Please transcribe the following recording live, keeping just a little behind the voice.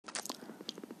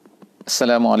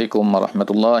Assalamualaikum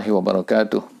warahmatullahi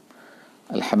wabarakatuh.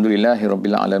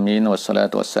 Alhamdulillahirabbil alamin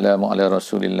wassalatu wassalamu ala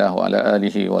Rasulillah wa ala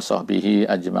alihi wa sahbihi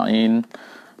ajma'in.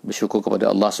 Bersyukur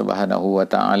kepada Allah Subhanahu wa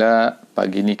taala,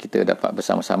 pagi ini kita dapat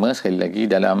bersama-sama sekali lagi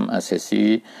dalam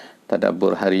sesi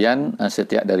tadabbur harian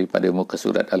setiap daripada muka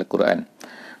surat Al-Quran.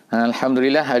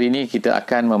 Alhamdulillah, hari ini kita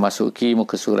akan memasuki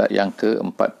muka surat yang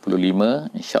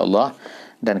ke-45 insya-Allah,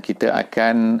 dan kita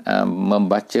akan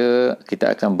membaca,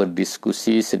 kita akan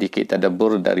berdiskusi sedikit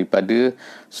tadabbur daripada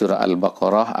surah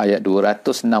Al-Baqarah ayat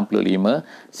 265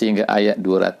 sehingga ayat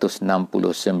 269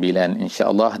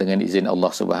 insya-Allah dengan izin Allah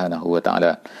Subhanahu wa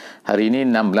taala. Hari ini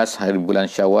 16 hari bulan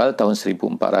Syawal tahun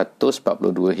 1442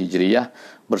 Hijriah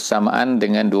bersamaan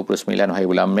dengan 29 hari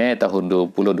bulan Mei tahun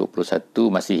 2021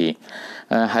 Masihi.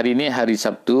 Hari ini hari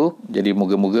Sabtu, jadi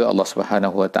moga-moga Allah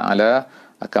Subhanahu wa taala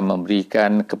akan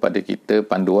memberikan kepada kita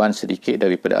panduan sedikit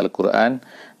daripada Al-Quran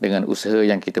dengan usaha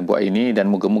yang kita buat ini,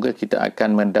 dan moga-moga kita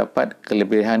akan mendapat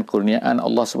kelebihan kurniaan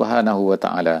Allah Subhanahu wa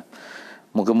taala.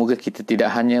 Moga-moga kita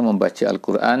tidak hanya membaca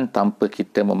Al-Quran tanpa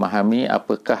kita memahami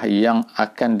apakah yang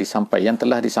akan disampaikan, yang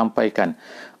telah disampaikan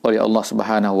oleh Allah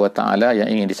Subhanahu wa taala, yang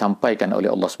ingin disampaikan oleh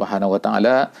Allah Subhanahu wa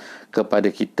taala kepada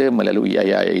kita melalui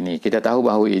ayat-ayat ini. Kita tahu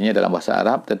bahawa ianya dalam bahasa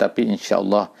Arab, tetapi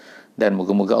insya-Allah dan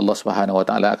moga-moga Allah Subhanahu wa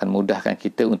taala akan mudahkan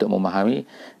kita untuk memahami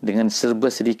dengan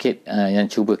serba sedikit yang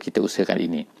cuba kita usahakan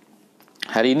ini.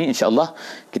 Hari ini insya-Allah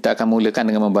kita akan mulakan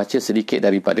dengan membaca sedikit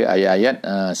daripada ayat-ayat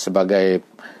sebagai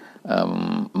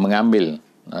mengambil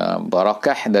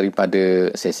barakah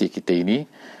daripada sesi kita ini,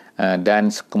 dan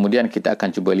kemudian kita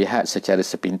akan cuba lihat secara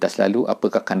sepintas lalu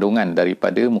apakah kandungan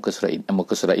daripada muka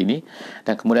surat ini,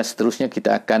 dan kemudian seterusnya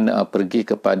kita akan pergi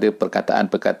kepada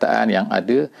perkataan-perkataan yang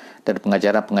ada dan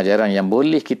pengajaran-pengajaran yang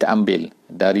boleh kita ambil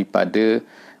daripada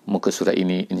muka surat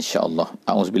ini insya-Allah.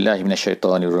 A'udzubillahi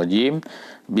minasyaitonirrajim.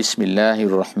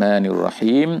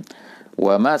 Bismillahirrahmanirrahim.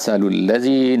 Wa masalul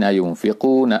ladzina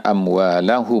yunfiquna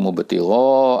amwalahum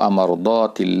ibtigha'a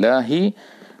mardatillahi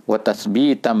wa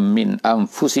tasbitan min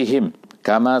anfusihim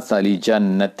kama thali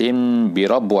jannatin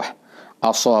birabwah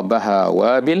asabaha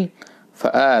wabil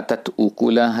fa'atat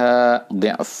ukulaha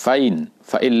dhi'fain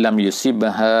fa illam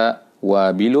yusibha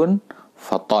wabilun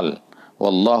fatal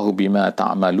wallahu bima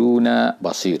ta'maluna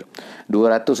basir.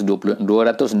 265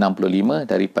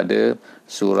 daripada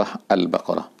surah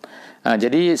Al-Baqarah.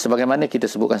 Jadi sebagaimana kita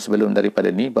sebutkan sebelum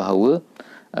daripada ni, bahawa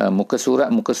muka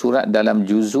surat dalam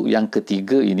juzuk yang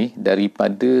ketiga ini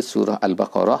daripada surah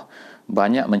Al-Baqarah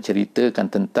banyak menceritakan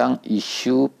tentang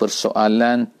isu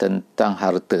persoalan tentang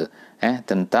harta,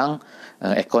 tentang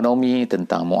ekonomi,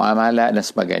 tentang muamalat dan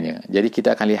sebagainya. Jadi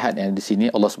kita akan lihat yang di sini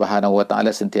Allah Subhanahu wa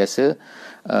taala sentiasa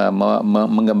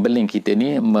menggembeling kita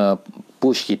ni,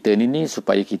 push kita ni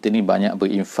supaya kita ni banyak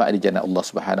berinfak di jalan Allah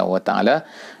Subhanahu wa taala,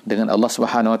 dengan Allah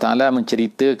Subhanahu wa taala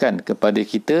menceritakan kepada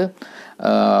kita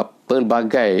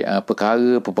pelbagai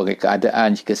perkara, pelbagai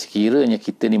keadaan jika sekiranya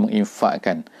kita ni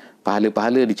menginfakkan.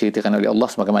 Pahala-pahala diceritakan oleh Allah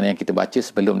sebagaimana yang kita baca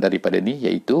sebelum daripada ni,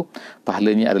 iaitu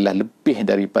pahalanya adalah lebih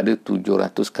daripada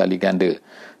 700 kali ganda.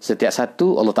 Setiap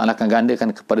satu Allah Taala akan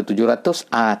gandakan kepada 700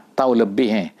 atau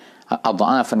lebih,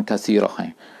 adha'afan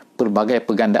katsirah, pelbagai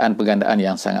pegandaan-pegandaan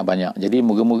yang sangat banyak. Jadi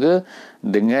moga-moga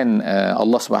dengan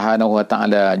Allah Subhanahu wa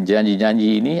taala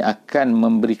janji-janji ini akan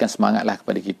memberikan semangatlah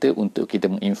kepada kita untuk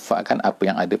kita menginfakkan apa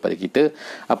yang ada pada kita,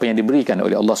 apa yang diberikan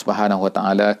oleh Allah Subhanahu wa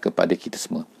taala kepada kita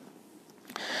semua.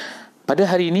 Pada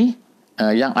hari ini,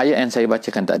 yang ayat yang saya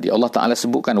bacakan tadi, Allah Taala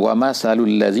sebutkan wa masalul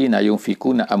ladzina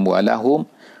yunfikuna amwalahum.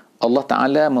 Allah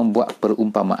Taala membuat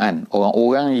perumpamaan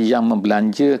orang-orang yang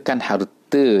membelanjakan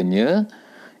hartanya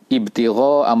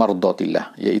ibtigha'a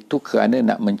mardatillah, iaitu kerana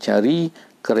nak mencari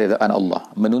keredaan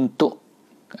Allah, menuntut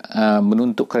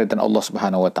keredaan Allah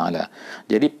Subhanahu wa taala.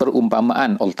 Jadi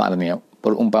perumpamaan Allah Taala ni,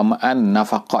 perumpamaan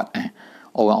nafaqat,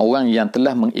 orang-orang yang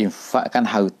telah menginfakkan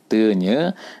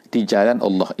hartanya di jalan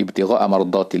Allah, ibtigha'a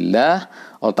mardatillah.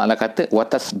 Allah Taala kata wa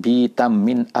tasbitan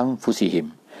min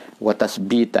anfusihim. Wa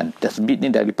tasbitan, tasbit ni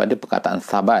daripada perkataan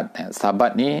sabat.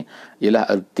 Sabat ni ialah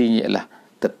artinya ialah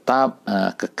tetap,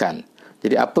 kekal.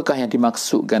 Jadi apakah yang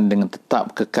dimaksudkan dengan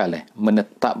tetap kekal?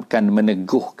 Menetapkan,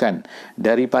 meneguhkan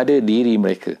daripada diri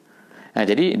mereka.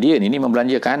 Jadi dia ni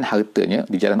membelanjakan hartanya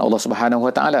di jalan Allah Subhanahu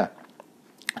wa taala.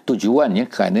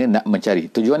 Tujuannya kerana nak mencari.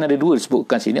 Tujuan ada dua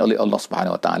disebutkan sini oleh Allah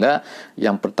Subhanahu wa taala.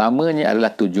 Yang pertamanya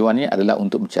adalah tujuannya adalah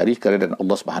untuk mencari keredaan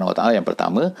Allah Subhanahu wa taala, yang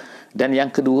pertama, dan yang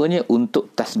keduanya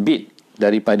untuk tasbit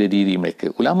daripada diri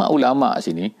mereka. Ulama-ulama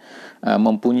sini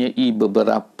mempunyai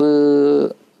beberapa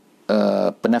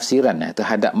penafsiran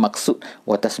terhadap maksud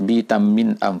wa tasbitan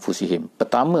min anfusihim.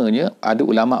 Pertamanya, ada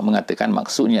ulama mengatakan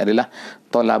maksudnya adalah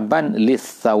talaban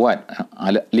lis-sawab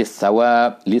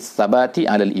lis-sabati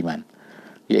 'alal iman.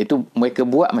 Iaitu mereka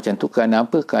buat macam tu kerana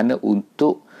apa? Kerana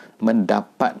untuk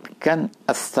mendapatkan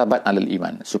as-sabat alal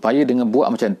iman. Supaya dengan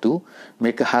buat macam tu,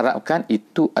 mereka harapkan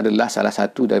itu adalah salah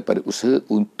satu daripada usaha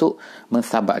untuk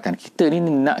mensabatkan. Kita ni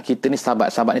nak kita ni sabat.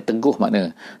 Sabat ni teguh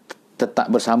makna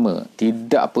tetap bersama,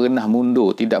 tidak pernah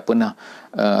mundur, tidak pernah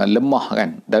lemah kan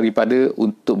daripada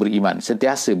untuk beriman.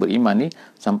 Sentiasa beriman ni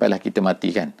sampailah kita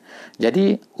mati kan.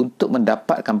 Jadi untuk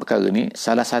mendapatkan perkara ni,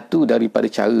 salah satu daripada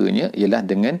caranya ialah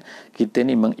dengan kita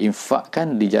ni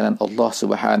menginfakkan di jalan Allah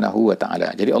Subhanahu Wa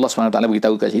Taala. Jadi Allah Subhanahu Wa Taala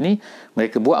beritahu kat sini,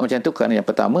 mereka buat macam tu kerana yang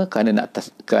pertama kerana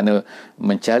kerana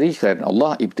mencari kerana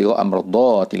Allah, ibtigha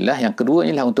amradatillah. Yang kedua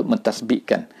ialah untuk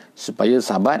mentasbihkan supaya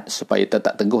sahabat, supaya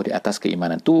tetap teguh di atas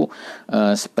keimanan. Tu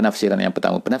penafsiran yang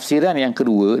pertama. Penafsiran yang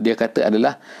kedua, dia kata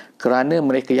adalah kerana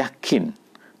mereka yakin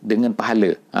dengan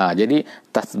pahala. Jadi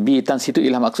tasbitan situ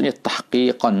ialah maksudnya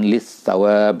tahqiqan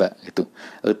lis-thawab, itu.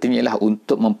 Artinya ialah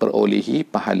untuk memperolehi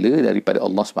pahala daripada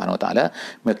Allah Subhanahu Wa Taala.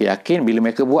 Mereka yakin bila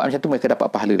mereka buat macam tu, mereka dapat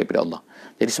pahala daripada Allah.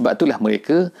 Jadi sebab itulah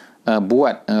mereka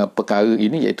buat perkara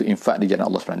ini, iaitu infak di jalan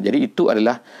Allah Subhanahu. Jadi itu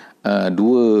adalah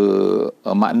dua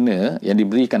makna yang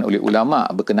diberikan oleh ulama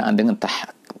berkenaan dengan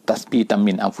tasbitan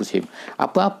min anfusihim.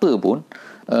 Apa-apa pun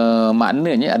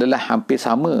maknanya adalah hampir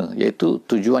sama, iaitu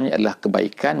tujuannya adalah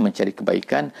kebaikan, mencari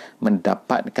kebaikan,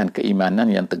 mendapatkan keimanan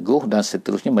yang teguh dan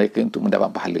seterusnya mereka untuk mendapat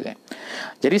pahala.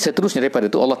 Jadi seterusnya daripada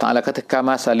itu Allah Ta'ala kata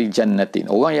kamasali jannatin.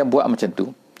 Orang yang buat macam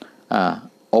tu,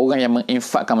 orang yang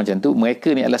menginfakkan macam tu, mereka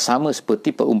ni adalah sama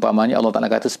seperti perumpamannya Allah Ta'ala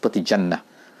kata seperti jannah,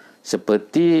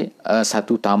 seperti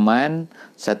satu taman,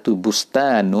 satu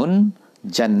bustanun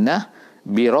jannah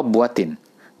birabwatin.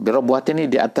 Birabwatin ni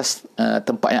di atas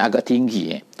tempat yang agak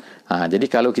tinggi. Jadi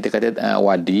kalau kita kata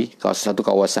wadi, kalau satu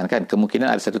kawasan kan,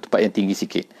 kemungkinan ada satu tempat yang tinggi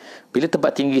sikit. Bila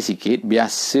tempat tinggi sikit,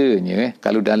 biasanya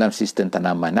kalau dalam sistem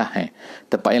tanaman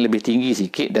tempat yang lebih tinggi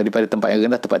sikit daripada tempat yang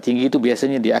rendah, tempat tinggi itu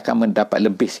biasanya dia akan mendapat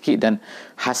lebih sikit dan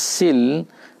hasil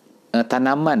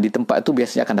tanaman di tempat itu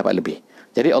biasanya akan dapat lebih.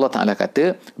 Jadi Allah Ta'ala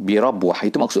kata birabwah,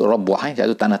 itu maksud rabwah,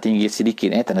 iaitu tanah tinggi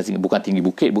sedikit, tanah tinggi, bukan tinggi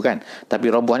bukit, bukan,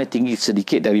 tapi rabwah ni tinggi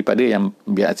sedikit daripada yang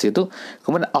biasa itu.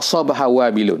 Kemudian asabaha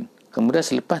wabilun, kemudian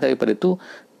selepas daripada itu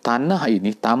tanah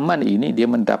ini, taman ini dia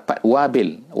mendapat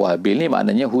wabil. Wabil ni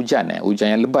maknanya hujan,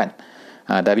 hujan yang lebat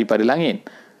daripada langit.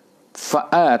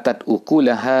 Fa'atat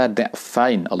ukulaha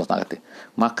da'fain, Allah Ta'ala kata.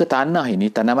 Maka tanah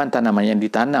ini, tanaman-tanaman yang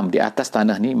ditanam di atas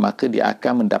tanah ni, maka dia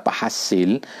akan mendapat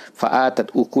hasil.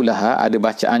 Fa'atat ukulaha, ada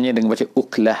bacaannya dengan baca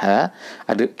uklaha,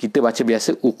 ada kita baca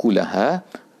biasa ukulaha,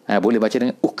 boleh baca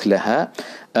dengan uklaha.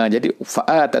 Jadi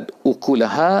fa'atat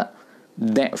ukulaha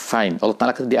da'fain, Allah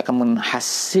Ta'ala kata dia akan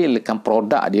menghasilkan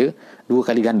produk dia 2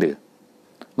 kali ganda.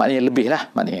 Maknanya lebih lah,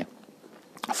 maknanya.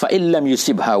 Fa'illam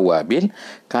yusibha wabil,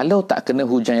 kalau tak kena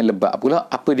hujan yang lebat pula,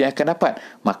 apa dia akan dapat?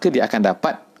 Maka dia akan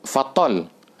dapat fatal,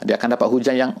 dia akan dapat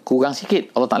hujan yang kurang sikit.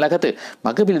 Allah Ta'ala kata,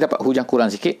 maka bila dapat hujan kurang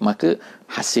sikit, maka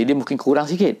hasil dia mungkin kurang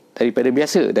sikit daripada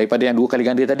biasa, daripada yang 2 kali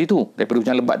ganda tadi tu, daripada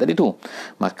hujan lebat tadi tu.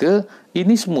 Maka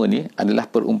ini semua ni adalah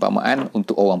perumpamaan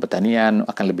untuk orang pertanian,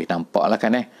 akan lebih nampak lah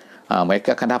kan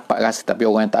mereka akan dapat rasa. Tapi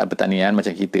orang yang tak pertanian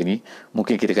macam kita ni,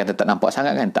 mungkin kita kata tak nampak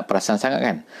sangat kan, tak perasan sangat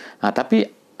kan.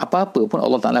 Tapi apa-apa pun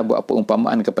Allah Ta'ala buat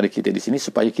perumpamaan kepada kita di sini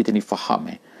supaya kita ni faham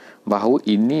bahawa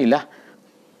inilah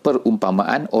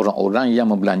perumpamaan orang-orang yang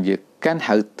membelanjakan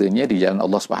hartanya di jalan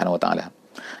Allah Subhanahu Wa Ta'ala.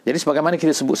 Jadi sebagaimana kita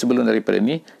sebut sebelum daripada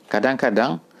ni,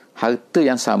 kadang-kadang harta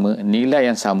yang sama, nilai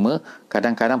yang sama,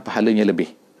 kadang-kadang pahalanya lebih.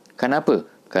 Kenapa?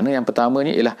 Kerana yang pertamanya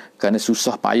ialah kerana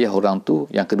susah payah orang tu,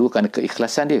 yang kedua kerana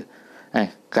keikhlasan dia.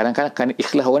 Kadang-kadang kerana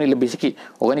ikhlas orang ni lebih sikit,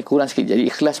 orang ni kurang sikit.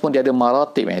 Jadi ikhlas pun dia ada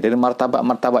maratib, dia ada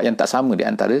martabat-martabat yang tak sama di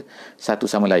antara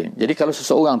satu sama lain. Jadi kalau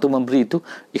seseorang tu memberi tu,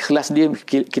 ikhlas dia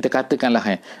kita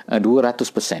katakanlah 200%.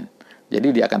 Jadi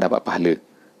dia akan dapat pahala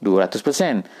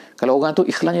 200%. Kalau orang tu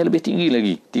ikhlasnya lebih tinggi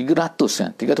lagi,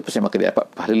 300%, maka dia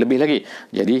dapat pahala lebih lagi.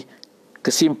 Jadi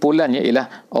kesimpulannya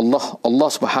ialah Allah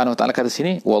Subhanahu Wa Ta'ala kata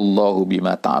sini, wallahu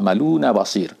bima ta'maluna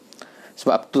basir.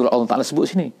 Sebab tu Allah Ta'ala sebut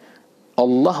sini,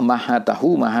 Allah Maha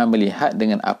tahu, Maha melihat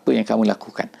dengan apa yang kamu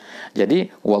lakukan. Jadi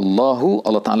wallahu,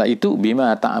 Allah Ta'ala itu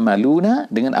bima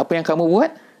ta'maluna, dengan apa yang kamu buat,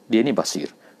 dia ni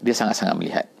basir, dia sangat-sangat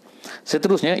melihat.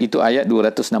 Seterusnya itu ayat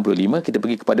 265. Kita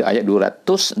pergi kepada ayat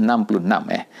 266.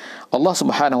 Allah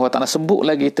Subhanahu Wa Ta'ala sebut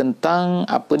lagi tentang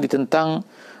apa ni, tentang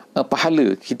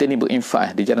pahala kita ni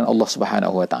berinfak di jalan Allah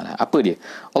Subhanahu Wa Ta'ala. Apa dia?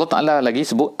 Allah Ta'ala lagi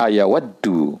sebut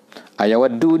ayawaddu.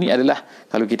 Ayawaddu ni adalah,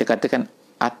 kalau kita katakan,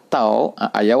 atau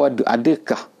ayawaddu,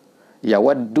 adakah,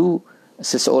 yawaddu,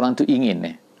 seseorang tu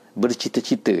ingin,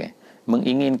 bercita-cita,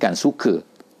 menginginkan, suka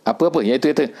apa-apa,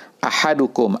 iaitu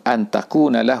ahadukum an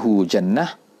takuna lahu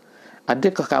jannah.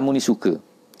 Adakah kamu ni suka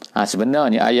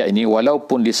Sebenarnya ayat ini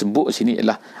walaupun disebut sini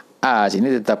ialah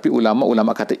sini, tetapi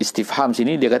ulama kata istifham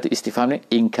sini, dia kata istifham ni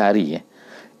ingkari.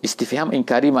 Istifham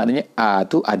ingkari maknanya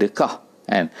tu adakah,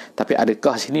 kan? Tapi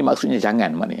adakah sini maksudnya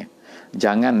jangan, maknanya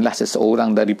janganlah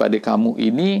seseorang daripada kamu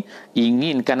ini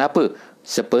inginkan apa?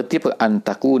 Seperti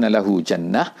antakuna lahu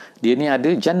jannah, dia ni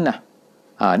ada jannah.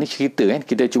 Ni cerita kan,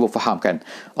 kita cuba fahamkan.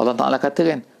 Allah Ta'ala kata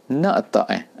kan, nak tak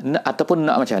nak, ataupun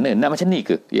nak macam mana, nak macam ni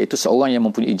ke, iaitu seorang yang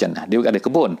mempunyai jannah, dia ada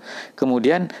kebun,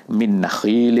 kemudian min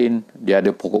nakhilin, dia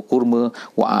ada pokok kurma,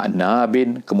 wa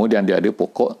anabin, kemudian dia ada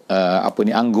pokok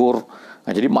anggur.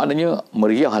 Jadi maknanya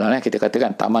meriah lah, kita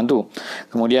katakan taman tu.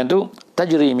 Kemudian tu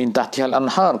tajri min tahtihal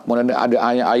anhar, kemudian ada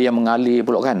air mengalir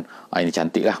pula kan. Ini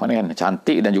cantik lah, maknanya kan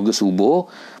cantik dan juga subur.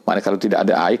 Maknanya kalau tidak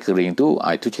ada air kering tu,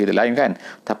 itu cerita lain kan.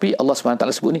 Tapi Allah SWT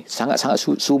sebut ni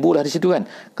sangat-sangat subur lah di situ kan.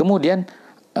 Kemudian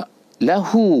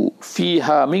lahu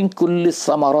fiha min kullis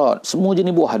samarat, semua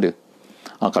jenis buah ada.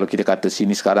 Kalau kita kata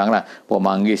sini sekarang lah, buah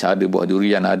manggis ada, buah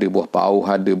durian ada, buah pauh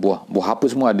ada, buah apa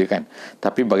semua ada kan.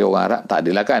 Tapi bagi orang Arab tak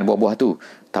adalah kan buah-buah tu.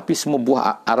 Tapi semua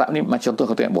buah Arab ni macam tu,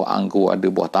 kata buah anggur ada,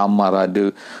 buah tamar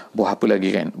ada, buah apa lagi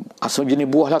kan. Asal jenis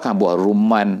buah lah kan, buah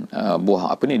rumman,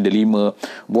 buah apa ni, delima,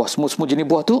 buah semua jenis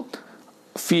buah tu.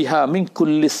 Fiha min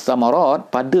kullis samarat,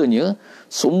 padanya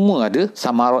semua ada.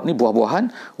 Samarat ni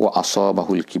buah-buahan. Wa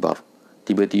asabahul kibar,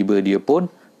 tiba-tiba dia pun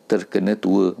terkena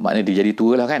tua, maknanya dia jadi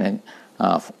tua lah kan.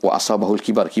 Wa asabahul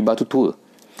kibar, kibar tu tua,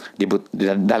 dia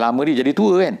dah lama dia jadi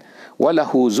tua kan.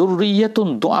 Walahu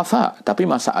zurriyatun du'afa, tapi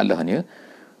masalahnya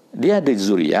dia ada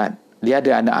zuriat, dia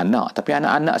ada anak-anak, tapi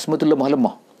anak-anak semua tu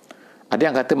lemah-lemah. Ada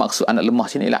yang kata maksud anak lemah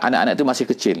sini ialah anak-anak tu masih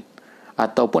kecil,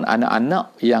 ataupun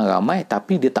anak-anak yang ramai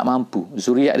tapi dia tak mampu,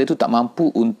 zuriat dia tu tak mampu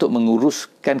untuk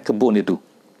menguruskan kebun dia tu.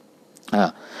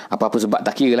 Apa-apa sebab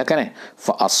tak kira lah kan.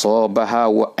 Fa asabaha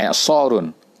wa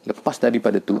i'sarun, lepas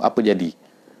daripada tu apa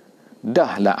jadi?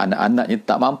 Dahlah anak-anaknya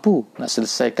tak mampu nak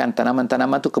selesaikan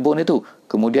tanaman-tanaman tu, kebun itu.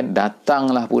 Kemudian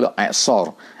datanglah pula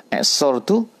i'sar. I'sar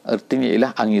tu artinya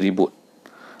ialah angin ribut.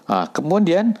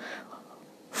 Kemudian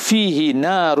fihi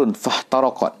narun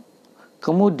fahtaraqat,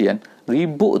 kemudian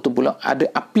ribut tu pula ada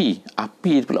api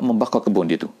pula membakar kebun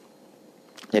dia tu.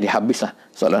 Jadi habislah,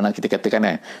 seolah nak kita katakan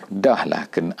kan, dahlah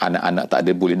anak-anak tak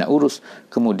ada boleh nak urus,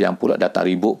 kemudian pula datang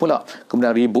ribut pula,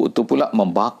 kemudian ribut tu pula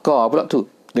membakar pula tu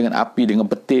dengan api, dengan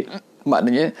petir.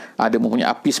 Maknanya ada mempunyai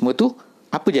api semua tu.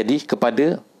 Apa jadi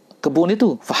kepada kebun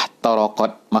itu?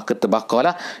 Fahtaraqat, maka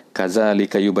terbakarlah.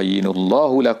 Kazalika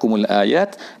yubayyinullahu lakumul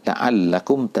ayat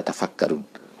la'allakum tatafakkarun.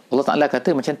 Allah Ta'ala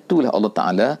kata macam itulah Allah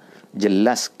Ta'ala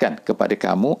jelaskan kepada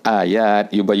kamu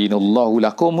ayat. Yubayyinullahu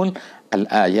lakumul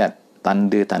al-ayat,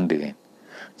 tanda-tanda kan.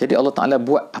 Jadi Allah Ta'ala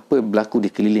buat apa berlaku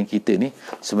di keliling kita ni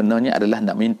sebenarnya adalah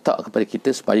nak minta kepada kita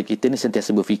supaya kita ni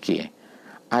sentiasa berfikir.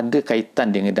 Ada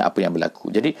kaitan dengan apa yang berlaku.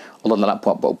 Jadi Allah Ta'ala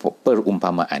buat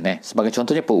perumpamaan. Sebagai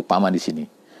contohnya perumpamaan di sini.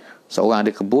 Seorang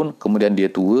ada kebun, kemudian dia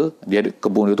tua, dia ada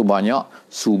kebun dia tu banyak,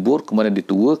 subur, kemudian dia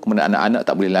tua, kemudian anak-anak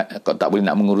tak boleh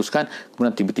nak menguruskan,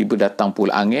 kemudian tiba-tiba datang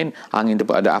pula angin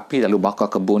dapat ada api lalu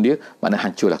bakar kebun dia, mana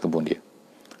hancurlah kebun dia.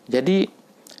 Jadi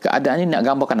keadaan ini nak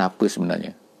gambarkan apa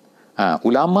sebenarnya?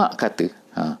 Ulama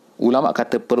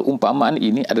kata perumpamaan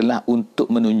ini adalah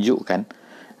untuk menunjukkan,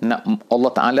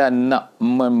 Allah Ta'ala nak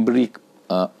memberi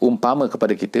umpama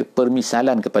kepada kita,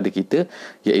 permisalan kepada kita,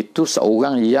 iaitu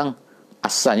seorang yang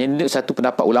asalnya, ini satu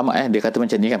pendapat ulama dia kata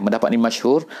macam ni kan, pendapat ni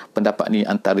masyhur, pendapat ni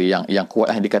antara yang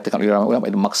kuat dikatakan oleh ulama.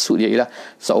 Maksud dia ialah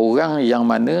seorang yang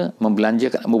mana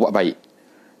membelanjakan, membuat baik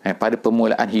pada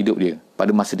permulaan hidup dia, pada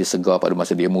masa dia segar, pada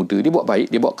masa dia muda, dia buat baik,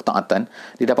 dia buat ketaatan,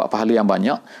 dia dapat pahala yang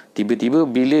banyak. Tiba-tiba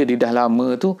bila dia dah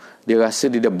lama tu, dia rasa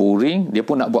dia dah boring, dia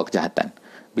pun nak buat kejahatan.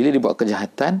 Bila dia buat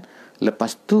kejahatan,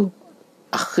 lepas tu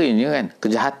akhirnya kan,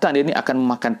 kejahatan dia ni akan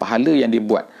memakan pahala yang dia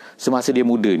buat semasa dia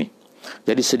muda ni.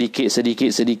 Jadi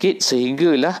sedikit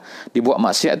sehinggalah dia buat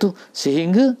maksiat tu,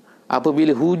 sehingga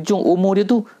apabila hujung umur dia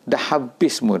tu dah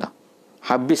habis semua dah.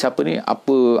 Habis apa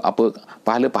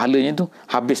pahala-pahalanya tu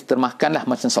habis, termakanlah,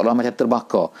 macam seolah macam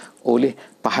terbakar oleh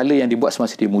pahala yang dibuat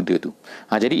semasa dia muda tu.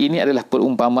 Jadi ini adalah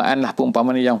perumpamaan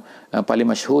yang paling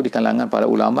masyhur di kalangan para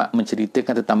ulama,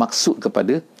 menceritakan tentang maksud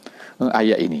kepada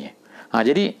ayat ini.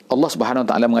 Jadi Allah Subhanahu Wa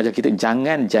Taala mengajar kita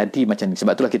jangan jadi macam ni.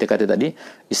 Sebab itulah kita kata tadi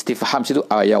istifham situ,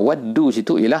 yawaddu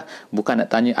situ ialah bukan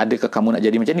nak tanya adakah kamu nak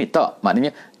jadi macam ni. Tak,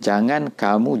 maknanya jangan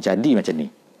kamu jadi macam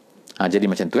ni. Jadi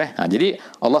macam tu Jadi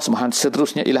Allah Subhanahu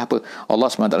seterusnya ialah apa? Allah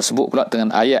Subhanahu sebut pula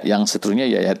dengan ayat yang seterusnya,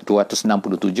 ayat 267.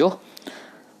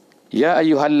 Ya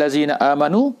ayyuhallazina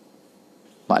amanu,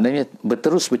 maknanya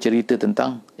berterus bercerita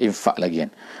tentang infak lagi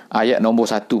kan. Ayat nombor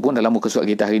 1 pun dalam muka surat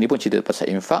kita hari ni pun cerita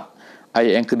pasal infak.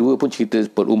 ayat yang kedua pun cerita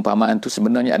perumpamaan tu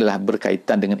sebenarnya adalah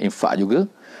berkaitan dengan infak juga,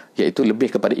 iaitu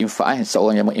lebih kepada infak.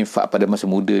 Seorang yang menginfak pada masa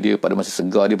muda dia, pada masa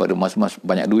segar dia, pada masa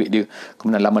banyak duit dia,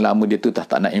 kemudian lama-lama dia tu tak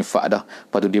nak infak dah,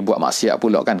 lepas tu dia buat maksiat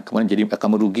pula kan, kemudian jadi akan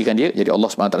merugikan dia. Jadi Allah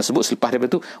SWT sebut selepas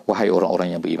daripada tu, wahai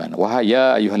orang-orang yang beriman, wahai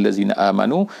ya ayyuhallazina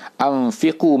amanu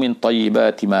anfiqu min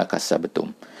tayyibati ma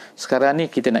kasabtum. Sekarang ni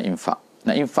kita nak infak.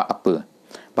 Nak infak apa?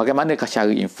 Bagaimanakah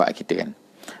cara infak kita kan?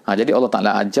 Jadi Allah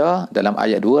Ta'ala ajar dalam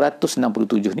ayat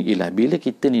 267 ni ialah bila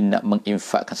kita ni nak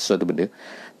menginfakkan sesuatu benda,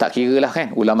 tak kira lah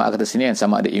kan, ulama kata sini kan,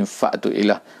 sama ada infak tu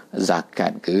ialah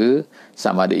zakat ke,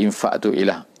 sama ada infak tu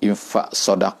ialah infak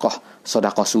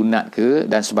sedekah sunat ke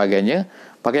dan sebagainya,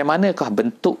 bagaimanakah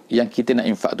bentuk yang kita nak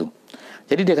infak tu.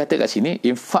 Jadi dia kata kat sini,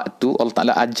 infak tu Allah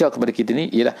Ta'ala ajar kepada kita ni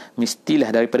ialah mestilah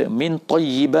daripada min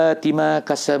tayyibati ma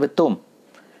kasabtum,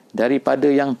 daripada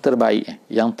yang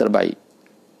terbaik.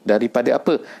 Daripada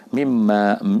apa?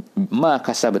 Mimma ma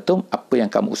kasabtum, apa yang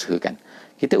kamu usahakan.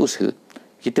 Kita usaha,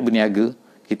 kita berniaga,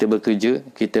 kita bekerja,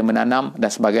 kita menanam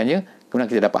dan sebagainya, kemudian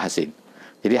kita dapat hasil.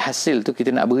 Jadi hasil tu kita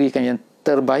nak berikan yang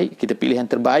terbaik, kita pilih yang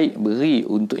terbaik beri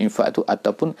untuk infak tu,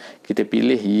 ataupun kita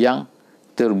pilih yang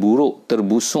terburuk,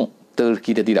 terbusuk,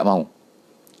 kita tidak mahu.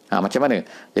 Macam mana?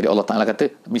 Jadi Allah Ta'ala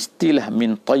kata mestilah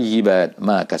min tayyibat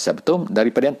ma kasabtum,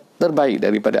 daripada yang terbaik,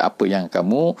 daripada apa yang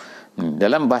kamu,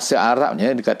 dalam bahasa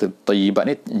Arabnya dia kata tayyibat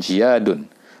ni jiyadun.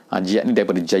 Jiyad ni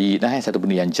daripada jayyid, satu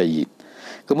benda yang jayyid.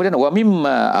 Kemudian wa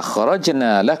mimma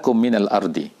akhrajna lakum minal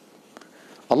ardi.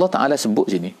 Allah Ta'ala sebut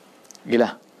sini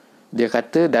ialah dia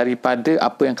kata daripada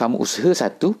apa yang kamu usaha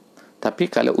satu, tapi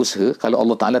kalau usaha, kalau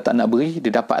Allah Ta'ala tak nak beri,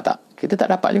 dia dapat tak? Kita tak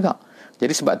dapat juga.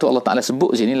 Jadi sebab tu Allah Ta'ala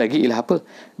sebut sini lagi ialah apa?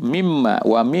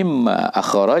 Mimma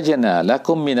akhrajna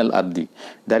lakum minal ardi,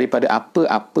 daripada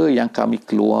apa-apa yang kami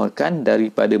keluarkan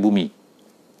daripada bumi.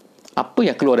 Apa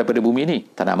yang keluar daripada bumi ni?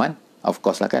 Tanaman, of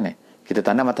course lah kan. Kita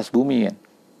tanam atas bumi kan.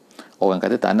 Orang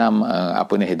kata tanam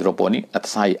hidroponik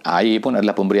atas air. Air pun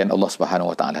adalah pemberian Allah Subhanahu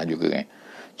Wa Ta'ala juga kan.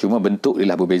 Cuma bentuk dia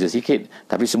lah berbeza sikit,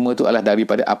 tapi semua tu adalah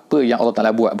daripada apa yang Allah Ta'ala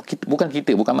buat. Bukan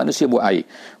kita, bukan manusia buat air,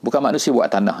 bukan manusia buat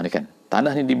tanah ni kan.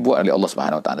 Tanah ni dibuat oleh Allah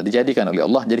Subhanahu Wa Ta'ala, dijadikan oleh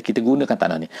Allah, jadi kita gunakan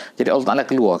tanah ni. Jadi Allah Ta'ala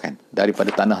keluarkan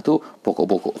daripada tanah tu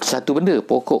pokok-pokok. Satu benda,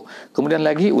 pokok. Kemudian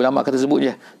lagi ulama kata sebut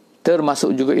je,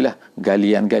 termasuk juga ialah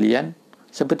galian-galian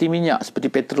seperti minyak,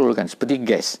 seperti petrol kan, seperti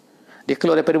gas. Dia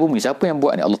keluar daripada bumi. Siapa yang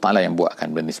buat ni? Allah Ta'ala yang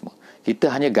buatkan benda ni semua. Kita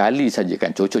hanya gali saja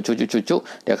kan, cocok,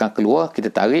 dia akan keluar,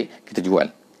 kita tarik, kita jual.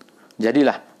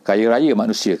 Jadilah kaya raya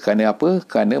manusia. Kerana apa?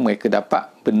 Kerana mereka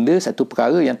dapat benda, satu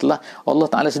perkara yang telah Allah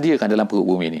Ta'ala sediakan dalam perut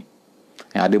bumi ni.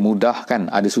 Yang ada mudah kan,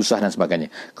 ada susah dan sebagainya.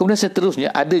 Kemudian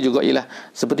seterusnya ada juga ialah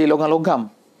seperti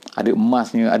logam-logam. Ada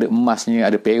emasnya,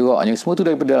 ada peraknya, semua tu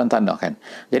daripada dalam tanah kan.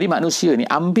 Jadi manusia ni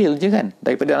ambil je kan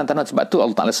daripada dalam tanah. Sebab tu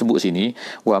Allah Ta'ala sebut sini,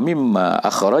 wa mimma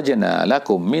akhrajna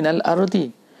lakum minal ardi,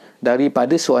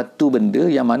 daripada suatu benda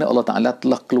yang mana Allah Ta'ala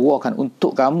telah keluarkan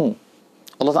untuk kamu.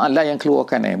 Allah Ta'ala yang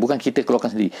keluarkan, bukan kita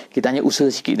keluarkan sendiri. Kita hanya usaha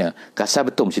sikit dah. Kasar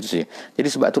betul situ saja. Jadi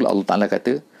sebab itulah Allah Ta'ala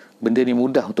kata, benda ni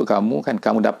mudah untuk kamu kan,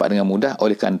 kamu dapat dengan mudah.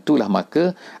 Oleh kerana itulah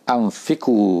maka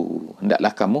anfiku,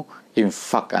 hendaklah kamu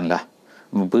infakkanlah,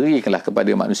 memberikanlah kepada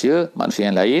manusia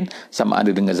yang lain, sama ada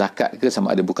dengan zakat ke,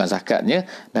 sama ada bukan zakatnya.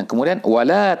 Dan kemudian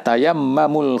wala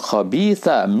tayammamul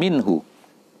khabitha minhu.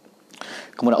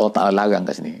 Kemudian Allah Ta'ala larang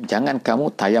kat sini, jangan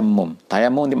kamu tayammum.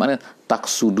 Tayammum di mana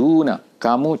taksuduna,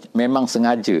 kamu memang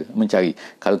sengaja mencari.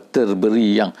 Kalau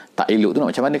terberi yang tak elok tu nak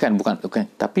macam mana kan? Bukan.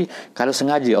 Tapi kalau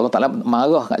sengaja, Allah Ta'ala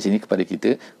marah kat sini kepada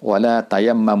kita, wala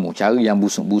tayammamu, cari yang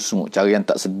busuk-busuk, cari yang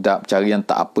tak sedap, cari yang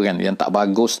tak apa kan, yang tak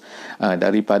bagus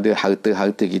daripada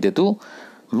harta-harta kita tu.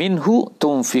 Minhu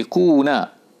tunfiquna,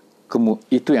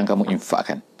 itu yang kamu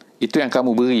infakkan, itu yang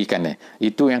kamu berikan,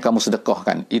 itu yang kamu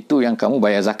sedekahkan, itu yang kamu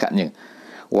bayar zakatnya.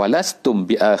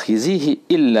 Walastum biakhizihi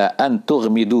illa an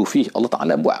tughmidu fih. Allah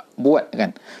Ta'ala buat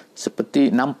kan, seperti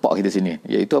nampak kita sini,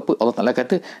 iaitu apa? Allah Ta'ala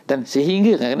kata, dan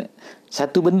sehingga kan,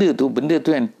 satu benda tu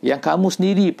kan, yang kamu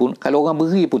sendiri pun kalau orang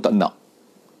beri pun tak nak.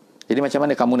 Jadi macam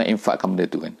mana kamu nak infakkan benda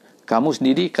tu kan? Kamu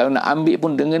sendiri kalau nak ambil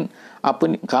pun dengan apa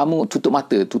ni, kamu tutup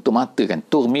mata kan.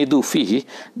 Tughmidu fihi,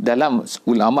 dalam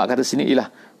ulama kata sini ialah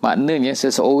maknanya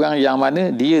seseorang yang mana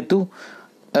dia tu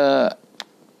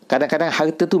kadang-kadang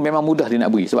harta tu memang mudah dia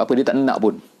nak beri. Sebab apa? Dia tak nak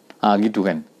pun. Gitu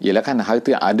kan. Yelah kan,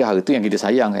 ada harta yang kita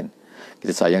sayang kan.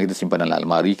 Kita sayang, kita simpan dalam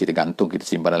almari, kita gantung, kita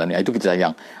simpan dalam ni. Itu kita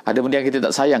sayang. Ada benda yang kita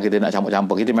tak sayang, kita nak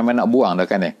campur-campur. Kita memang nak buang dah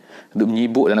kan. Untuk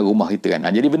menyibuk dalam rumah kita kan.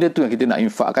 Jadi benda tu yang kita nak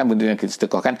infakkan, benda yang kita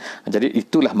sedekahkan. Jadi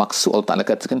itulah maksud Allah Ta'ala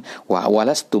katakan, wa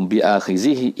walastum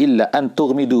biakhizihi illa an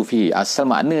tughmidu fihi. Asal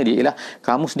makna dia ialah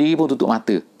kamu sendiri pun tutup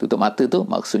mata. Tutup mata tu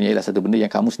maksudnya ialah satu benda yang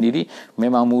kamu sendiri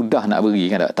memang mudah nak beri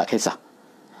kan. Tak kisah.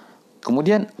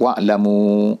 Kemudian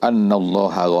wa'lamu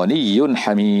annallaha ghaniyyun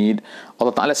hamid.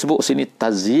 Allah Taala sebut sini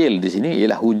tazyil di sini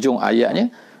ialah hujung ayatnya.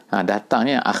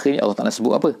 Datangnya akhirnya Allah Taala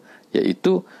sebut apa?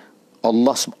 Iaitu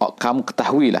Allah, kamu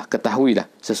ketahuilah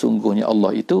sesungguhnya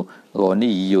Allah itu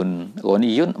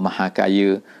ghaniyyun maha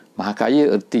kaya. Maha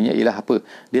kaya artinya ialah apa?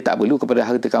 Dia tak perlu kepada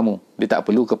harta kamu. Dia tak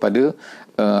perlu kepada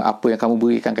apa yang kamu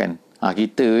berikan kan.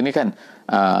 Kita ni kan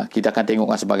kita akan tengok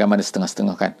kan sebagaimana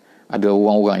setengah-setengah kan. Ada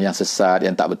orang-orang yang sesat,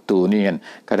 yang tak betul ni kan.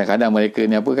 Kadang-kadang mereka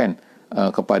ni apa kan,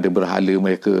 kepada berhala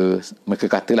mereka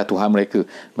katalah Tuhan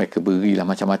mereka berilah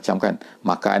macam-macam kan.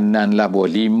 Makanan lah, buah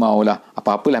limau lah,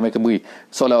 apa-apalah mereka beri.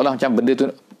 Seolah-olah macam benda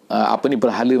tu,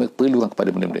 berhala perlukan kepada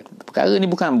benda-benda. Perkara ni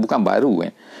bukan baru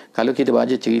kan. Kalau kita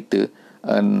baca cerita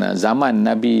zaman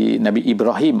Nabi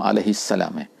Ibrahim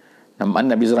alaihissalam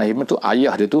Nabi Ibrahim tu,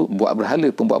 ayah dia tu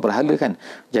pembuat berhala kan.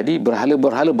 Jadi berhala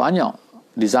banyak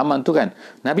di zaman tu kan.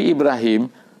 Nabi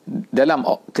Ibrahim,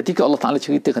 ketika Allah Ta'ala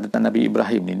ceritakan tentang Nabi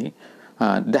Ibrahim ini,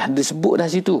 dah disebut dah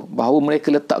situ bahawa mereka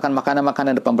letakkan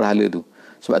makanan-makanan depan berhala tu.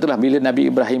 Sebab itulah bila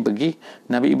Nabi Ibrahim pergi,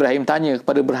 Nabi Ibrahim tanya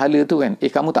kepada berhala tu kan,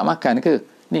 kamu tak makan ke?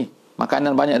 Ni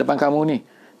makanan banyak depan kamu ni.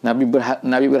 Nabi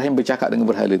Ibrahim bercakap dengan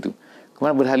berhala tu.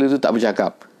 Kemudian berhala tu tak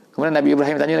bercakap. Kemudian Nabi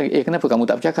Ibrahim tanya lagi, kenapa kamu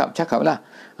tak bercakap? Cakaplah.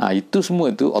 Itu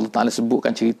semua tu Allah Ta'ala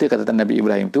sebutkan cerita tentang Nabi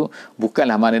Ibrahim tu,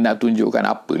 bukanlah mana nak tunjukkan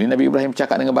apa ni Nabi Ibrahim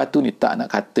cakap dengan batu ni. Tak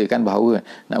nak katakan bahawa,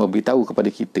 nak beritahu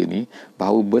kepada kita ni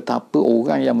bahawa betapa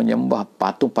orang yang menyembah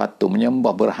patung-patung,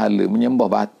 menyembah berhala, menyembah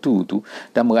batu tu,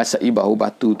 dan merasai bahawa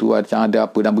batu tu ada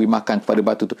apa, dan beri makan kepada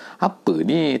batu tu. Apa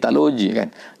ni? Tak logik kan.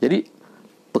 Jadi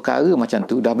perkara macam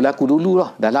tu dah berlaku dulu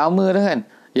lah, dah lama dah kan.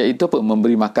 Iaitu apa?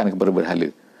 Memberi makan kepada berhala,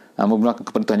 memberi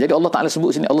kepada Tuhan. Jadi Allah Ta'ala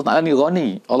sebut sini, Allah Ta'ala ni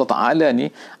ghani. Allah Ta'ala ni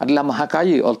adalah maha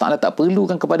kaya. Allah Ta'ala tak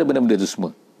perlukan kepada benda-benda itu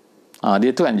semua.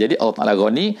 Dia tu kan. Jadi Allah Ta'ala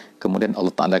ghani. Kemudian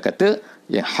Allah Ta'ala kata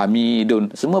yang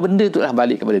hamidun. Semua benda tu dah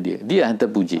balik kepada dia. Dia yang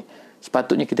terpuji.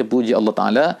 Sepatutnya kita puji Allah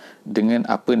Ta'ala dengan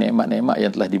apa nikmat-nikmat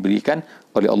yang telah diberikan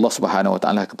oleh Allah Subhanahu Wa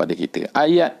Ta'ala kepada kita.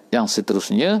 Ayat yang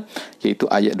seterusnya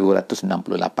iaitu ayat 268.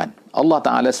 Allah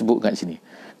Ta'ala sebut kat sini.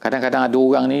 Kadang-kadang ada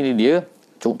orang ni dia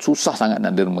susah sangat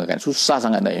nak derma kan, susah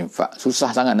sangat nak infak, susah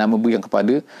sangat nak memberikan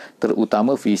kepada,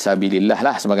 terutama fi sabilillah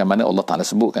lah, sebagaimana Allah Ta'ala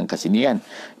sebutkan kat sini kan,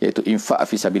 iaitu infak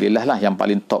fi sabilillah lah yang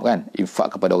paling top kan.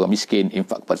 Infak kepada orang miskin,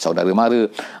 infak kepada saudara mara,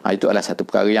 itu adalah satu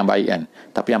perkara yang baik kan.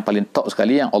 Tapi yang paling top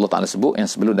sekali yang Allah Ta'ala sebut yang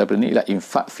sebelum daripada ni ialah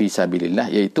infak fi sabilillah,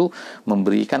 iaitu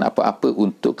memberikan apa-apa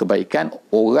untuk kebaikan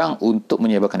orang untuk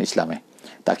menyebarkan Islam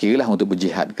tak kira lah untuk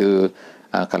berjihad ke,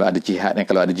 kalau ada jihad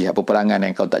kalau ada jihad peperangan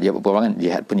kalau tak jihad peperangan,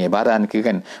 jihad penyebaran ke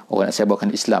kan, orang nak sebarkan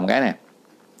Islam kan.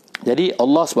 Jadi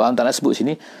Allah SWT sebut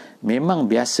sini, memang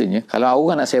biasanya kalau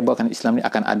orang nak sebarkan Islam ni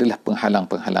akan adalah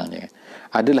penghalang-penghalangnya kan?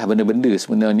 Adalah benda-benda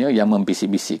sebenarnya yang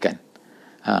membisik-bisikkan.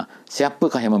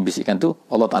 Siapakah yang membisikkan tu?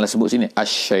 Allah Ta'ala sebut sini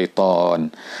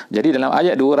asy-syaitan. Jadi dalam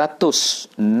ayat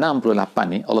 268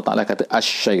 ni Allah Ta'ala kata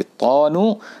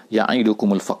asy-syaitanu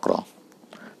ya'idukumul faqra.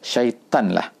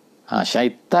 Syaitan lah,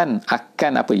 syaitan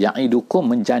akan ya'idukum,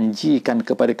 menjanjikan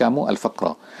kepada kamu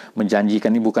al-faqra.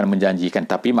 Menjanjikan ni bukan menjanjikan,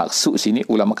 tapi maksud sini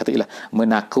ulama kata ialah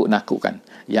menakut-nakutkan.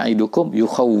 Ya'idukum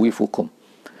yukhawwifukum.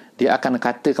 Dia akan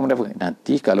kata kepada apa?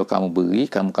 Nanti kalau kamu beri,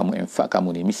 kamu infak,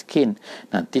 kamu ni miskin,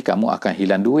 nanti kamu akan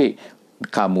hilang duit.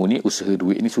 Kamu ni usaha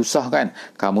duit ni susah kan,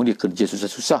 kamu ni kerja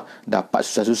susah-susah, dapat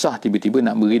susah-susah, tiba-tiba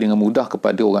nak beri dengan mudah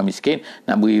kepada orang miskin,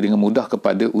 nak beri dengan mudah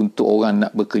kepada untuk orang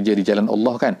nak bekerja di jalan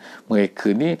Allah kan.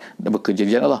 Mereka ni nak bekerja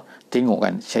di jalan Allah. Tengok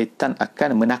kan, syaitan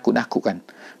akan menakut-nakutkan.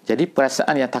 Jadi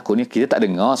perasaan yang takut ni, kita tak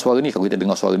dengar suara ni. Kalau kita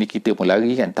dengar suara ni, kita pun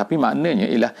lari kan. Tapi maknanya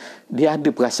ialah dia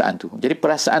ada perasaan tu. Jadi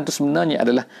perasaan tu sebenarnya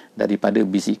adalah daripada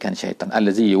bisikan syaitan.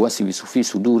 Allazi yuwaswisu fi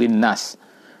sudurin nas,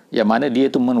 yang mana dia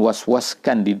tu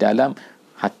menwas-waskan di dalam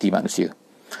hati manusia.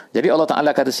 Jadi Allah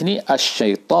Ta'ala kata sini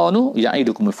asy-syaitanu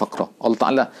ya'idukumul faqra. Allah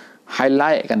Ta'ala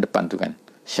highlightkan depan tu kan,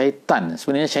 syaitan,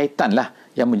 sebenarnya syaitan lah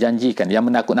yang menjanjikan, yang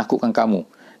menakut-nakutkan kamu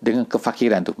dengan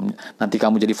kefakiran tu. Nanti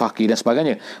kamu jadi fakir dan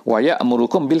sebagainya. Wa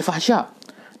ya'murukum bil fahsya,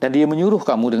 dan dia menyuruh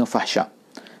kamu dengan fahsya.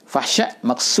 Fahsya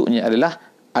maksudnya adalah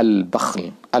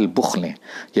al-bukhl,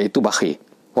 iaitu bakhil.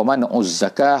 Wa man'uz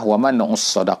zakah, wa man'uz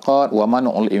sadaqat, wa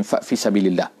man'ul infaq fi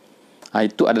sabilillah.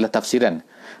 Itu adalah tafsiran.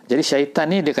 Jadi syaitan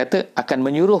ni dia kata akan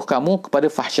menyuruh kamu kepada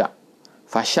fahsya.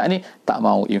 Fahsya ni tak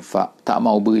mau infak, tak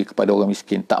mau beri kepada orang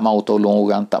miskin, tak mau tolong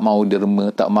orang, tak mau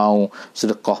derma, tak mau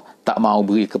sedekah, tak mau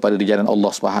beri kepada di jalan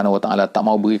Allah Subhanahu Wa Taala, tak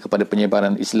mau beri kepada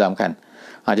penyebaran Islam kan.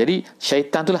 Jadi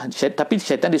syaitan tu lah, tapi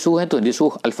syaitan disuruh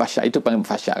al-fahsya, itu panggil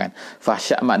fahsya kan.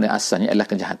 Fahsya makna asalnya adalah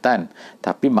kejahatan,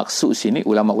 tapi maksud sini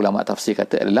ulama-ulama tafsir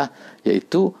kata adalah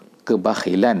iaitu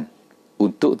kebakhilan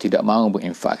untuk tidak mahu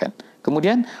berinfakkan.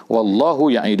 Kemudian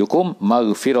wallahu ya'idukum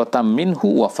maghfiratan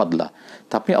minhu wa fadla.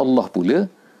 Tapi Allah pula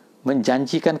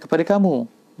menjanjikan kepada kamu.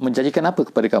 Menjanjikan apa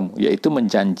kepada kamu? Iaitu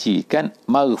menjanjikan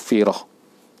maghfirah.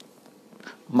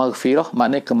 Maghfirah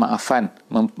maknanya kemaafan,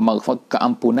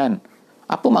 keampunan.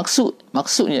 Apa maksud?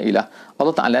 Maksudnya ialah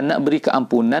Allah Ta'ala nak beri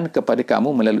keampunan kepada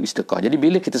kamu melalui sedekah. Jadi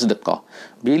bila kita sedekah,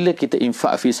 bila kita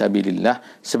infak fi sabilillah,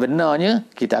 sebenarnya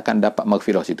kita akan dapat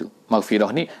maghfirah situ.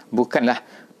 Maghfirah ni bukanlah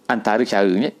antara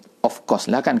caranya, of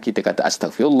course lah kan kita kata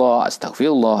astagfirullah,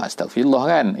 astagfirullah, astagfirullah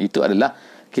kan. Itu adalah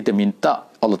kita minta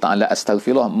Allah Ta'ala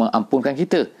astagfirullah mengampunkan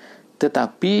kita.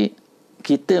 Tetapi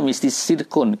kita mesti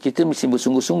sirkun, kita mesti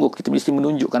bersungguh-sungguh, kita mesti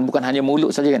menunjukkan bukan hanya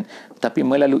mulut saja kan, tapi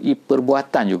melalui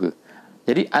perbuatan juga.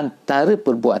 Jadi antara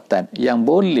perbuatan yang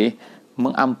boleh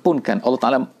mengampunkan, Allah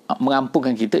Ta'ala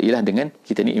mengampunkan kita ialah dengan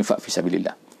kita ni infak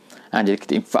fisabilillah. Jadi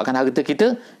kita infakkan harta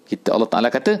kita, Allah Ta'ala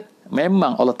kata,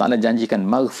 memang Allah Ta'ala janjikan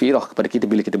maghfirah kepada kita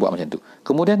bila kita buat macam tu.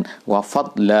 Kemudian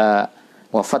wafadla.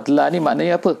 Wafadla ni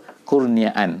maknanya apa?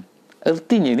 Kurniaan.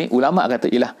 Artinya ni ulama' kata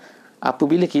ialah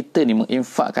apabila kita ni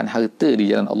menginfakkan harta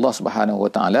di jalan Allah Subhanahu Wa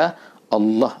Ta'ala,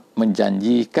 Allah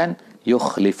menjanjikan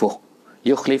yukhlifuh.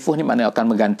 Yukhlifuh ni maknanya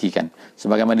akan menggantikan.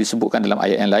 Sebagaimana disebutkan dalam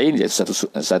ayat yang lain, iaitu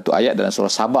satu ayat dalam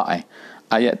surah Sabah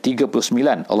ayat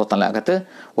 39, Allah Ta'ala kata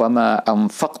wa ma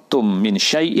anfaqtum min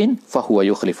syai'in fahuwa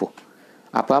yukhlifuh.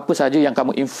 Apa-apa saja yang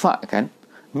kamu infakkan,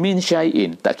 min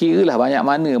syai'in, tak kiralah banyak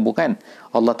mana, bukan,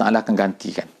 Allah Ta'ala akan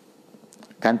gantikan.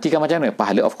 Gantikan macam mana?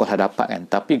 Pahala of course dah dapat kan,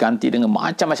 tapi ganti dengan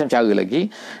macam-macam cara lagi.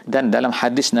 Dan dalam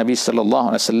hadis Nabi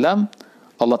sallallahu alaihi wasallam,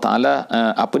 Allah Ta'ala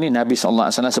Nabi sallallahu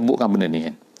alaihi wasallam sebutkan benda ni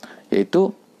kan, iaitu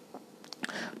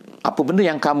apa benda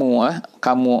yang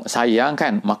kamu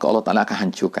sayangkan, maka Allah Ta'ala akan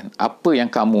hancurkan. Apa yang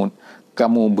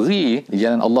kamu beri di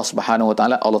jalan Allah Subhanahu Wa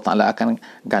Ta'ala, Allah Ta'ala akan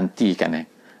gantikan.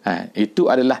 Itu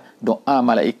adalah doa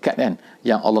malaikat kan,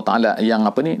 yang Allah Ta'ala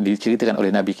diceritakan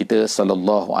oleh Nabi kita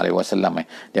sallallahu alaihi wasallam.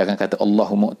 Dia akan kata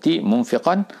Allahumma uti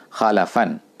munfiqan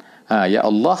khalafan. Ya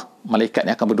Allah, malaikat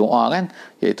ni akan berdoa kan,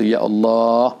 iaitu ya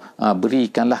Allah,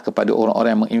 berikanlah kepada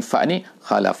orang-orang yang menginfak ni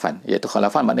khalafan. Iaitu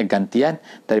khalafan maknanya gantian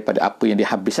daripada apa yang dia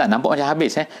habiskan. Nampak macam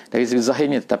habis dari segi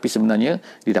zahirnya, tetapi sebenarnya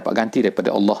dia dapat ganti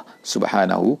daripada Allah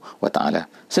Subhanahu Wa Ta'ala.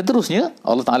 Seterusnya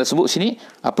Allah Ta'ala sebut sini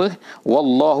apa?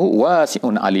 Wallahu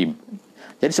wasi'un alim.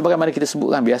 Jadi sebagaimana kita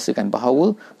sebutkan biasa kan,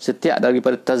 bahawa setiap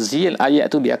daripada tazyil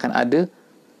ayat tu dia akan ada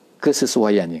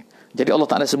kesesuaiannya. Jadi Allah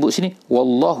Ta'ala sebut sini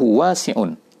wallahu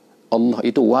wasi'un. Allah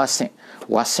itu wasi'.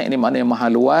 Wasi' ni maknanya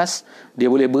maha luas. Dia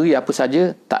boleh beri apa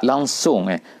saja, tak langsung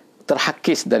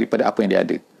terhakis daripada apa yang dia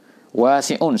ada.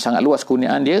 Wasi'un, sangat luas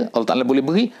kurniaan dia. Allah Ta'ala boleh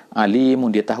beri. Alimun,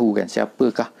 dia tahu kan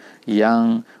siapakah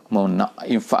yang mau nak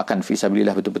infakkan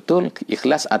fisabilillah betul-betul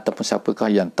ikhlas, ataupun siapakah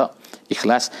yang tak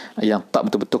ikhlas, yang tak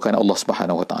betul-betul kerana Allah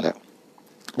Subhanahu Wa Ta'ala.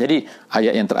 Jadi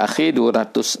ayat yang terakhir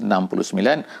 269,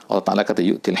 Allah Ta'ala kata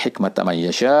yu'til hikmata man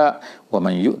yasha' wa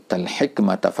man yu'tal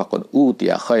hikmata faqad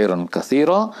utiya khairan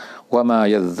katsira wa ma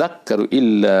yadhakkaru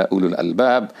illa ulul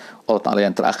albab. Allah Ta'ala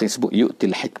yang terakhir sebut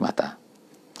yu'til hikmata.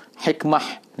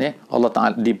 Hikmah Allah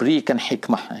Ta'ala diberikan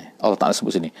hikmah. Allah Ta'ala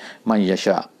sebut sini man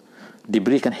yasha',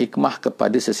 diberikan hikmah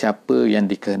kepada sesiapa yang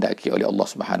dikehendaki oleh Allah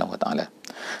Subhanahu Wa Ta'ala.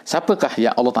 Siapakah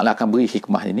yang Allah Ta'ala akan beri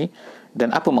hikmah ini,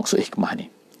 dan apa maksud hikmah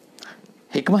ni?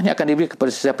 Hikmah ni akan diberi kepada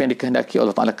sesiapa yang dikehendaki.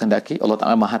 Allah Ta'ala kehendaki. Allah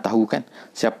Ta'ala maha tahu kan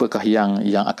siapakah yang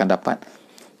akan dapat.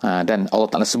 Dan Allah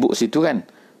Ta'ala sebut situ kan.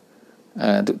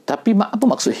 Tapi apa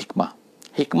maksud hikmah?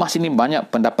 Hikmah sini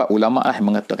banyak pendapat ulama' yang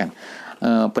mengatakan.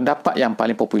 Pendapat yang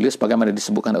paling popular sebagaimana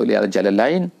disebutkan oleh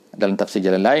Al-Jalalain, dalam tafsir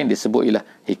Jalalain disebut ialah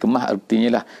hikmah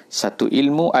artinya lah satu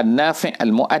ilmu an-nafi'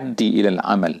 al-muaddi ilal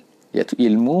amal, iaitu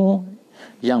ilmu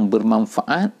yang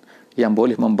bermanfaat, yang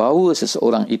boleh membawa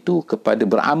seseorang itu kepada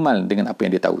beramal dengan apa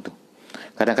yang dia tahu tu.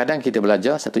 Kadang-kadang kita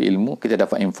belajar satu ilmu, kita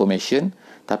dapat information,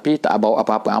 tapi tak bawa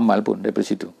apa-apa amal pun daripada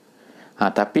situ.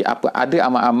 Tapi ada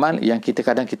amal-amal yang kita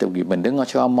kadang kita pergi mendengar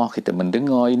ceramah, kita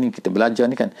mendengar ini, kita belajar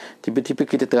ni kan, tiba-tiba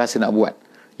kita terasa nak buat,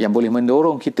 yang boleh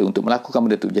mendorong kita untuk melakukan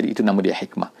benda tu. Jadi itu nama dia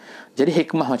hikmah. Jadi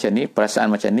hikmah macam ni,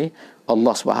 perasaan macam ni,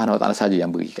 Allah Subhanahu Wa Ta'ala saja yang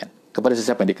berikan kepada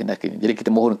sesiapa yang dikehendaki. Jadi kita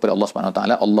mohon kepada Allah Subhanahu Wa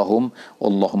Ta'ala,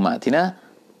 Allahumma atina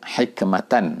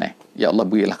hikmatan. Ya Allah,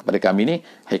 berilah kepada kami ni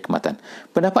hikmatan.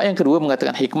 Pendapat yang kedua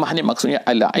mengatakan hikmah ni maksudnya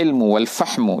al-ilmu wal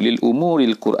fahmu lil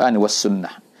umuril Quran was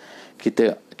sunnah.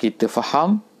 Kita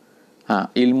faham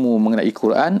ilmu mengenai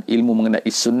Quran, ilmu mengenai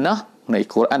sunnah, mengenai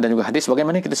Quran dan juga hadis,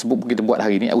 bagaimana kita sebut kita buat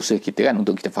hari ini, usaha kita kan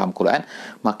untuk kita faham Quran,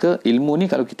 maka ilmu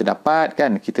ni kalau kita dapat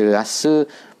kan, kita rasa,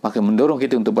 maka mendorong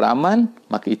kita untuk beramal,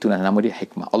 maka itulah nama dia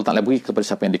hikmah. Allah Ta'ala beri kepada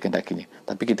siapa yang dikehendakinya.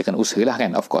 Tapi kita kan usahalah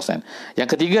kan, of course kan.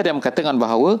 Yang ketiga, dia mengatakan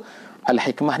bahawa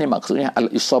al-hikmah ni maksudnya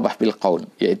al-isabah bil qaul,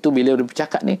 iaitu bila dia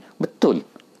bercakap ni betul,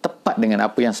 tepat dengan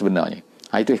apa yang sebenarnya.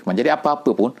 Itu hikmah. Jadi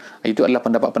apa-apa pun, itu adalah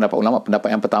pendapat-pendapat ulama.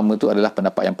 Pendapat yang pertama itu adalah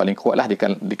pendapat yang paling kuatlah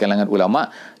di kalangan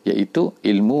ulama, iaitu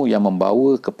ilmu yang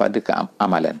membawa kepada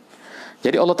keamalan.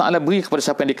 Jadi Allah Ta'ala beri kepada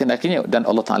siapa yang dikehendakinya, dan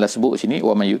Allah Ta'ala sebut sini,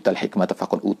 wa may yu'tal hikmata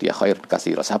faqad utiya khairan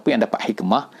katsira. Siapa yang dapat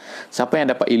hikmah, siapa yang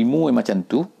dapat ilmu yang macam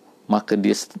tu, maka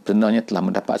dia sebenarnya telah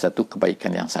mendapat satu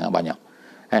kebaikan yang sangat banyak.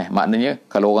 Maknanya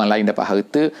kalau orang lain dapat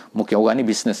harta, mungkin orang ni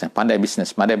bisnes, pandai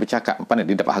bisnes, pandai bercakap, pandai,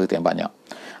 dia dapat harta yang banyak.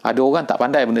 Ada orang tak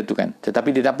pandai benda tu kan,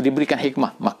 tetapi dia dapat diberikan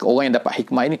hikmah, maka orang yang dapat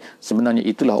hikmah ini sebenarnya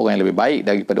itulah orang yang lebih baik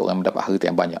daripada orang yang mendapat harta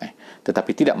yang banyak,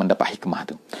 tetapi tidak mendapat hikmah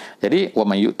tu. Jadi wa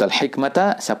may yu'tal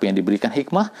hikmata, siapa yang diberikan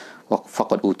hikmah,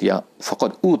 faqad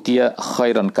utiya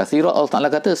khairan katsira. Allah Ta'ala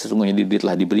kata sesungguhnya dia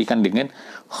telah diberikan dengan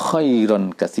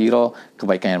khairan katsira,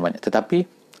 kebaikan yang banyak. Tetapi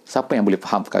siapa yang boleh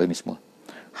faham perkara ini semua?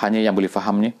 Hanya yang boleh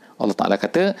fahamnya Allah Ta'ala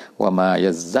kata wa ma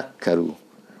yazakkaru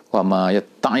wa ma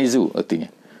yatta'izu, artinya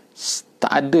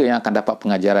tak ada yang akan dapat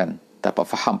pengajaran, dapat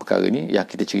faham perkara ni yang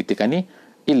kita ceritakan ni,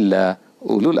 illa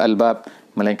ulul albab,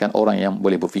 melainkan orang yang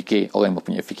boleh berfikir, orang yang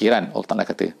mempunyai fikiran, Allah Ta'ala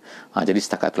kata. Jadi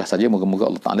setakat itulah saja. Moga-moga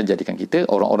Allah Ta'ala jadikan kita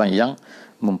orang-orang yang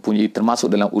mempunyai, termasuk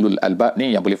dalam ulul albab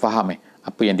ni, yang boleh faham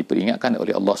apa yang diperingatkan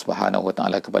oleh Allah Subhanahu Wa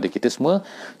Ta'ala kepada kita semua.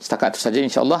 Setakat itu saja,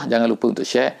 insya-Allah. Jangan lupa untuk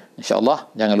share, insya-Allah.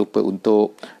 Jangan lupa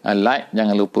untuk like,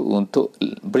 jangan lupa untuk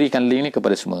berikan link ni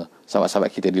kepada semua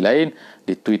sahabat-sahabat kita di lain,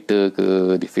 di Twitter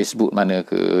ke, di Facebook mana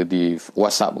ke, di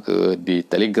WhatsApp ke, di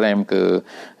Telegram ke,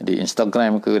 di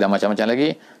Instagram ke, dan macam-macam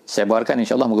lagi. Sebarkan,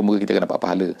 insya-Allah, moga-moga kita akan dapat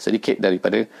pahala sedikit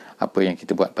daripada apa yang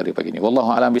kita buat pada pagi ini.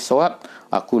 Wallahu a'lam bissawab.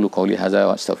 Aqulu qawli hadza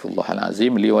wa astaghfirullahal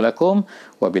azim li wa lakum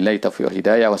wa billahi taufiq wal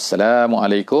hidayah.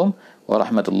 Wassalamualaikum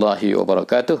warahmatullahi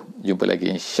wabarakatuh. Jumpa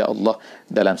lagi insya-Allah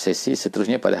dalam sesi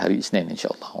seterusnya pada hari Isnin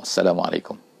insya-Allah.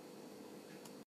 Wassalamualaikum.